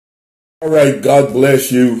All right, God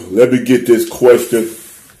bless you. Let me get this question.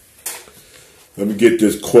 Let me get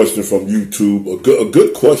this question from YouTube. A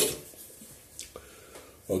good question.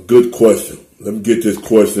 A good question. Let me get this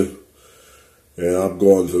question. And I'm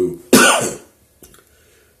going to.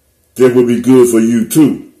 This would be good for you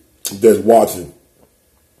too, that's watching.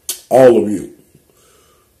 All of you.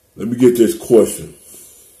 Let me get this question.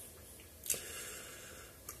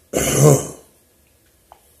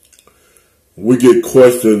 We get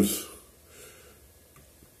questions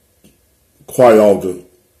quite often.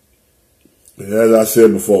 And as I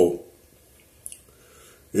said before,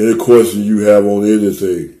 any question you have on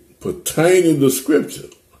anything pertaining to Scripture,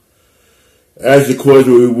 ask the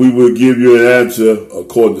question, we will give you an answer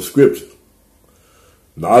according to Scripture.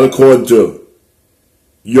 Not according to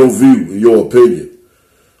your view and your opinion.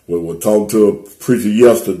 We were talking to a preacher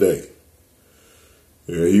yesterday.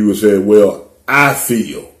 And he was saying, well, I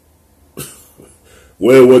feel.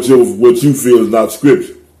 Well, what you feel is not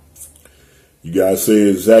Scripture. You guys say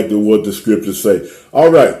exactly what the Scriptures say.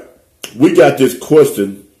 All right. We got this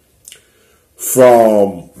question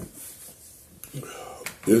from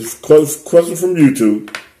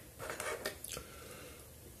YouTube.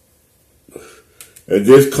 And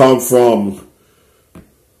this comes from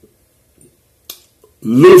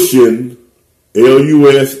Lushin,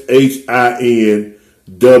 Lushinwun.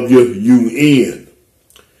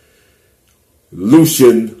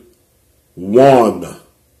 Lushin 1.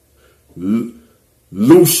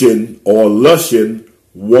 Lushin or Lushin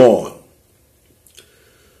 1.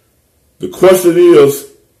 The question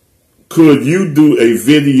is, could you do a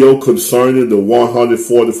video concerning the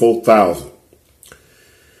 144,000?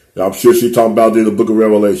 I'm sure she's talking about in the book of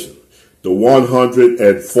Revelation. The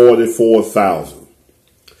 144,000.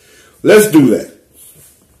 Let's do that.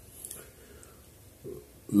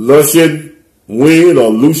 Lushin Win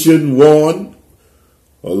or Lushin 1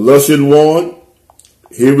 or Lushin 1.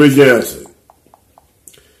 Here is your answer.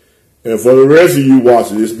 And for the rest of you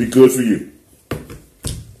watching, this will be good for you.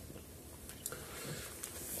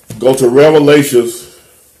 Go to Revelations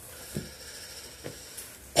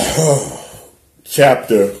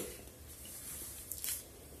chapter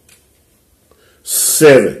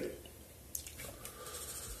 7.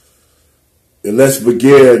 And let's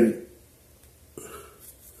begin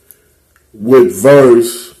with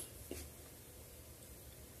verse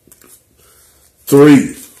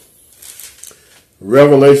 3.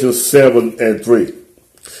 Revelation 7 and 3.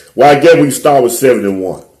 Well, I guess we start with 7 and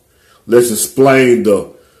 1. Let's explain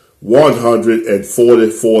the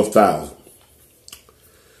 144,000.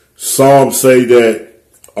 Some say that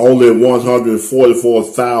only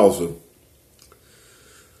 144,000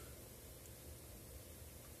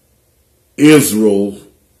 Israel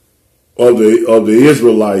of the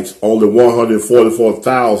Israelites, only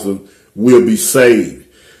 144,000 will be saved.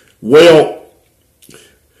 Well,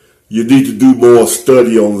 you need to do more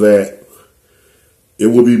study on that. It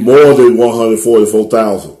will be more than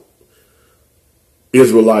 144,000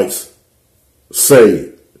 Israelites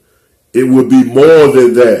saved. It would be more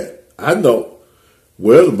than that. I know.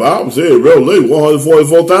 Well, the Bible says Revelation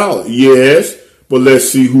 144,000. Yes, but let's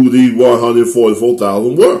see who these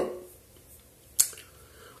 144,000 were.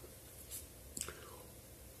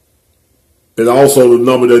 And also the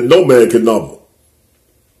number that no man can number.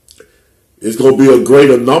 It's going to be a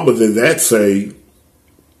greater number than that saved.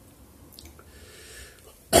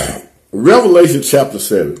 Revelation chapter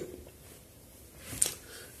 7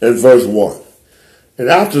 and verse 1. And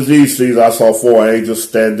after these things I saw 4 angels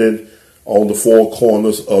standing on the 4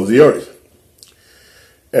 corners of the earth.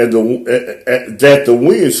 And that the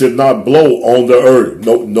wind should not blow on the earth.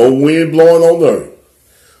 No wind blowing on the earth.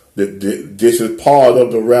 This is part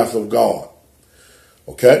of the wrath of God.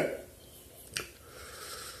 Okay?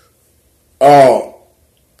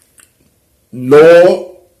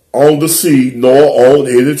 Nor on the sea, nor on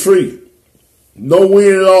any tree. No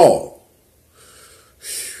wind at all.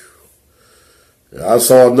 I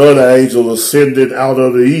saw another angel ascending out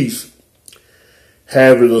of the east,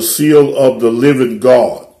 having a seal of the living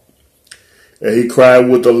God. And he cried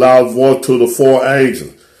with a loud voice to the 4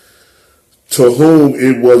 angels, to whom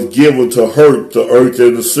it was given to hurt the earth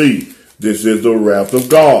and the sea. This is the wrath of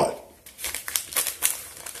God.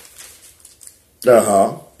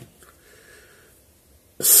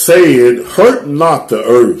 Saying, hurt not the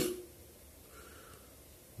earth,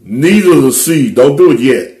 neither the sea, don't do it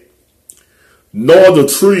yet, nor the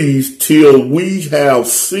trees, till we have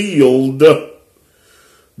sealed the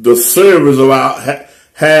servants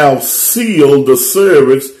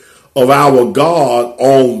of our God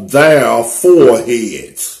on their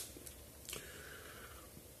foreheads.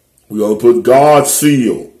 We're going to put God's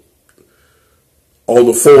seal on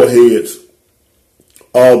the foreheads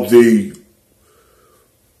of the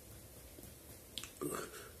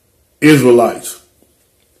Israelites.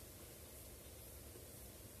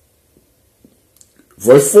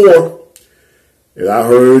 Verse 4, and I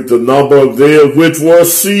heard the number of them which were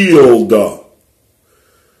sealed,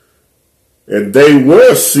 and they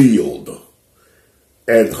were sealed,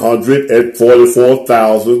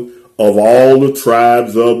 144,000 of all the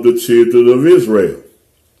tribes of the children of Israel.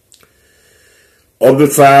 Of the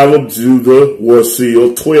tribe of Judah were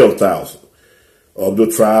sealed 12,000. Of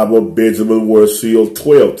the tribe of Benjamin were sealed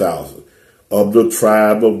 12,000. Of the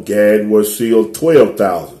tribe of Gad were sealed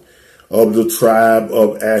 12,000. Of the tribe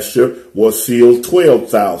of Asher were sealed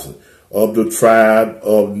 12,000. Of the tribe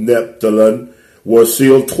of Naphtali were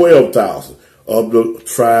sealed 12,000. Of the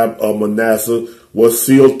tribe of Manasseh were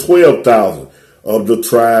sealed 12,000. Of the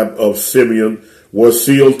tribe of Simeon were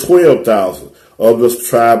sealed 12,000. Of the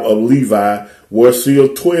tribe of Levi were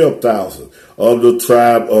sealed 12,000. Of the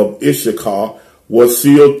tribe of Issachar were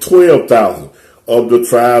sealed 12,000. Of the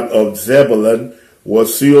tribe of Zebulun were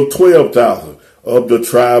sealed 12,000. Of the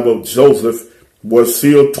tribe of Joseph were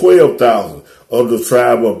sealed 12,000. Of the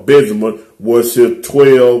tribe of Benjamin were sealed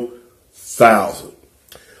 12,000.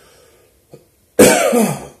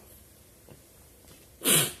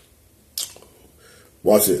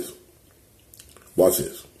 Watch this. Watch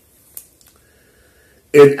this.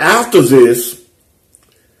 And after this,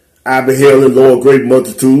 I beheld and lo, a great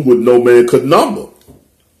multitude which no man could number,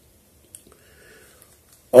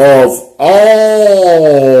 of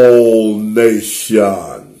all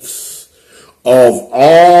nations,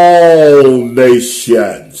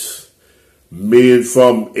 men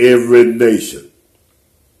from every nation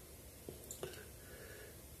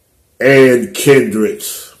and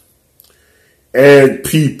kindreds and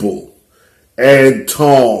people and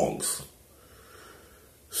tongues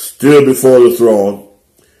stood before the throne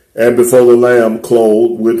and before the Lamb,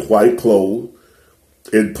 clothed with white clothes,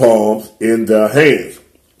 and palms in their hands,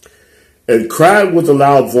 and cried with a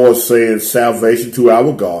loud voice, saying, Salvation to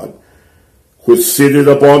our God, which sitteth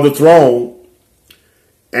upon the throne,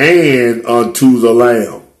 and unto the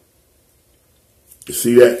Lamb. You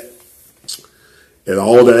see that? And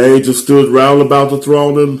all the angels stood round about the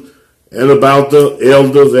throne and about the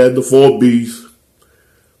elders and the four beasts,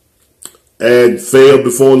 and fell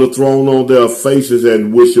before the throne on their faces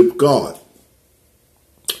and worshiped God,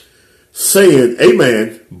 saying,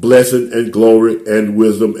 Amen, blessing and glory and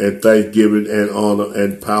wisdom and thanksgiving and honor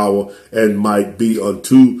and power and might be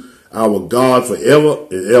unto our God forever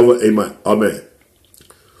and ever. Amen. Amen.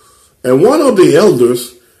 And one of the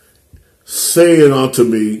elders saying unto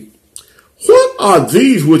me, What are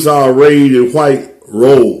these which are arrayed in white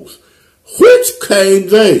robes? Whence came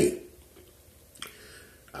they?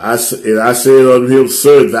 I said unto him,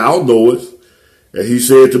 Sir, thou knowest. And he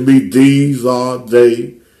said to me, These are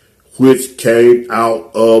they which came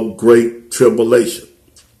out of great tribulation,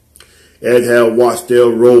 and have washed their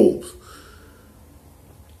robes,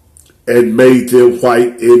 and made them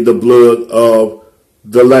white in the blood of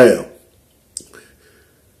the Lamb.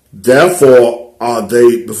 Therefore are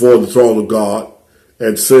they before the throne of God,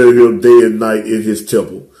 and serve him day and night in his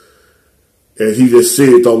temple. And he that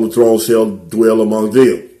sitteth on the throne shall dwell among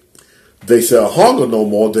them. They shall hunger no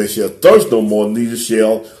more, they shall thirst no more, neither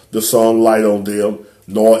shall the sun light on them,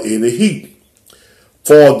 nor any heat.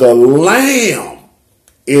 For the Lamb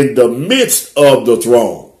in the midst of the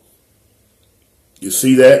throne, you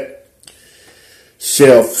see that,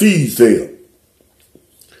 shall feed them.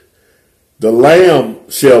 The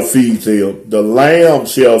Lamb shall feed them. The Lamb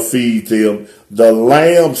shall feed them. The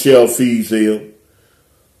Lamb shall feed them,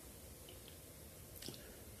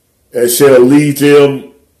 and shall lead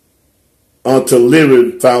them unto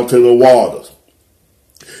living fountain of waters.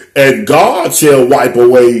 And God shall wipe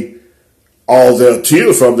away all their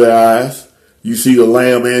tears from their eyes. You see the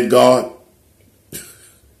Lamb and God?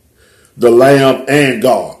 The Lamb and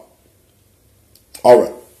God. All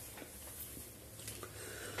right.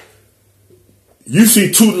 You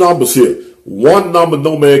see two numbers here. One number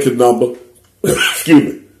no man can number.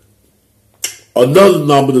 Excuse me. Another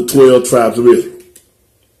number, the 12 tribes of Israel.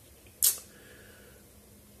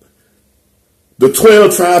 The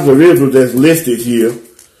 12 tribes of Israel that's listed here,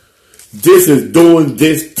 this is during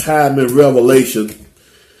this time in Revelation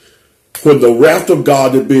when the wrath of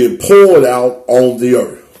God is being poured out on the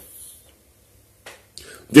earth.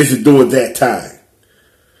 This is during that time.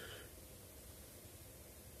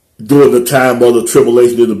 During the time of the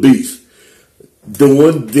tribulation of the beast.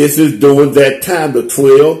 This is during that time, the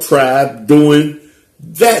 12 tribes during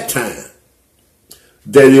that time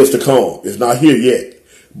that is to come. It's not here yet.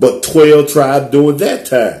 But 12 tribes during that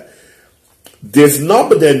time. This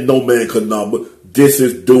number that no man could number, this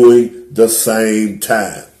is during the same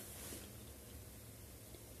time.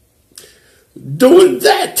 During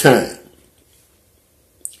that time.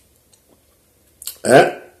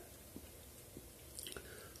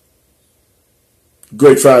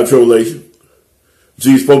 Great trial and tribulation.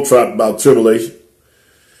 Jesus spoke about tribulation.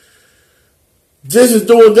 This is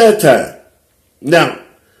during that time. Now,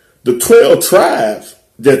 the 12 tribes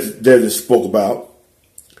that it spoke about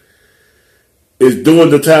is during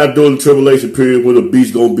the time, during the tribulation period when the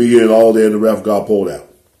beast going to be here and all that and the wrath of God poured out.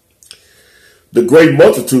 The great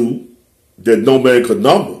multitude that no man could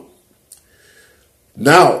number.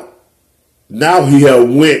 Now he had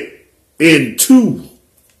went into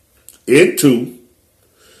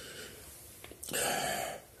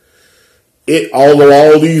it, although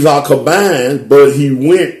all these are combined, but he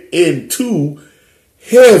went into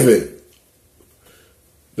heaven.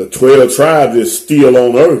 The 12 tribes is still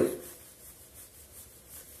on earth.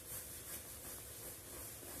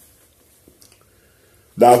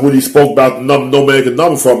 Now, when he spoke about the number no man could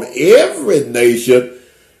number from every nation,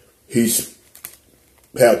 he's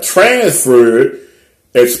have transferred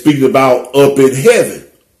and speaking about up in heaven,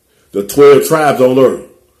 the 12 tribes on earth,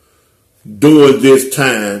 during this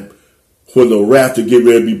time when the wrath to get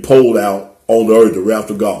ready to be poured out on the earth, the wrath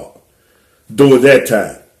of God. During that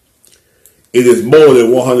time, it is more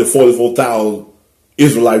than 144,000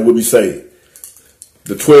 Israelites will be saved.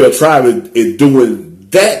 The 12 tribes is during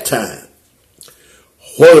that time.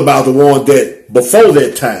 What about the one that before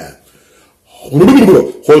that time?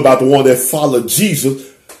 What about the one that followed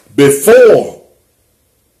Jesus before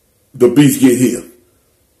the beast get here?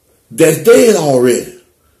 That's dead already.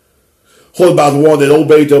 What about the one that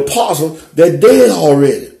obeyed the apostles? They're dead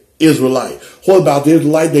already, Israelite. What about the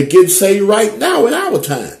Israelite that get saved right now in our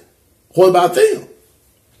time? What about them?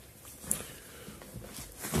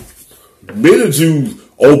 Many Jews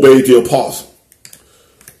obeyed the apostle.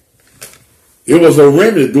 It was a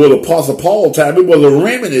remnant during the Apostle Paul time. It was a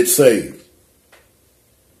remnant saved.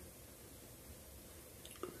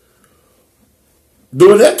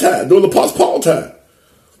 During that time, during the Apostle Paul time.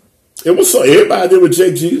 It was so everybody didn't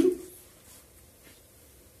reject Jesus.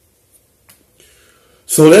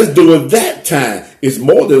 So that's during that time. It's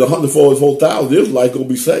more than 144,000 Israelites going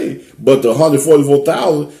to be saved. But the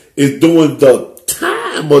 144,000 is during the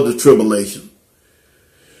time of the tribulation.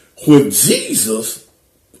 When Jesus,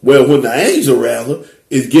 well, when the angel rather,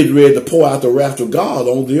 is getting ready to pour out the wrath of God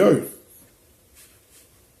on the earth.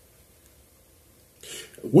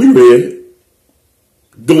 We read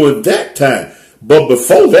it during that time. But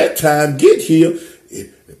before that time get here,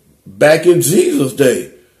 back in Jesus' day,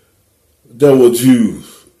 there were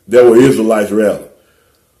Jews. There were Israelites rather.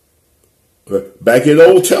 Back in the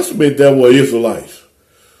Old Testament, there were Israelites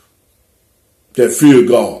that feared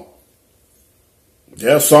God.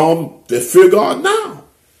 There are some that fear God now.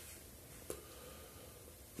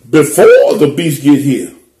 Before the beast get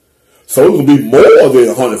here. So it's going to be more than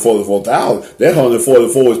 144,000. That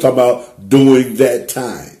 144 is talking about during that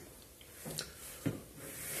time.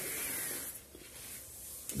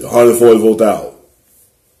 The 144,000.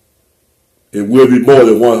 It will be more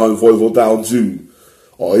than 144,000 Jews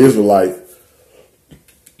or Israelites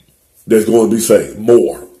that's going to be saved.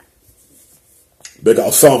 More.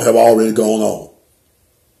 Because some have already gone on.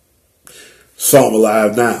 Some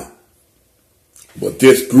alive now. But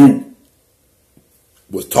this group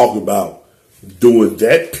was talking about during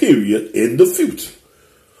that period in the future.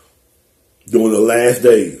 During the last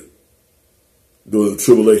days. During the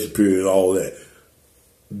tribulation period and all that.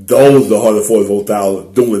 Those are the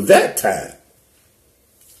 144,000 during that time.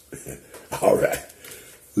 All right.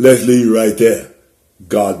 Let's leave right there.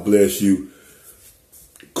 God bless you.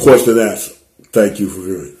 Question and answer. Thank you for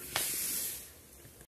hearing.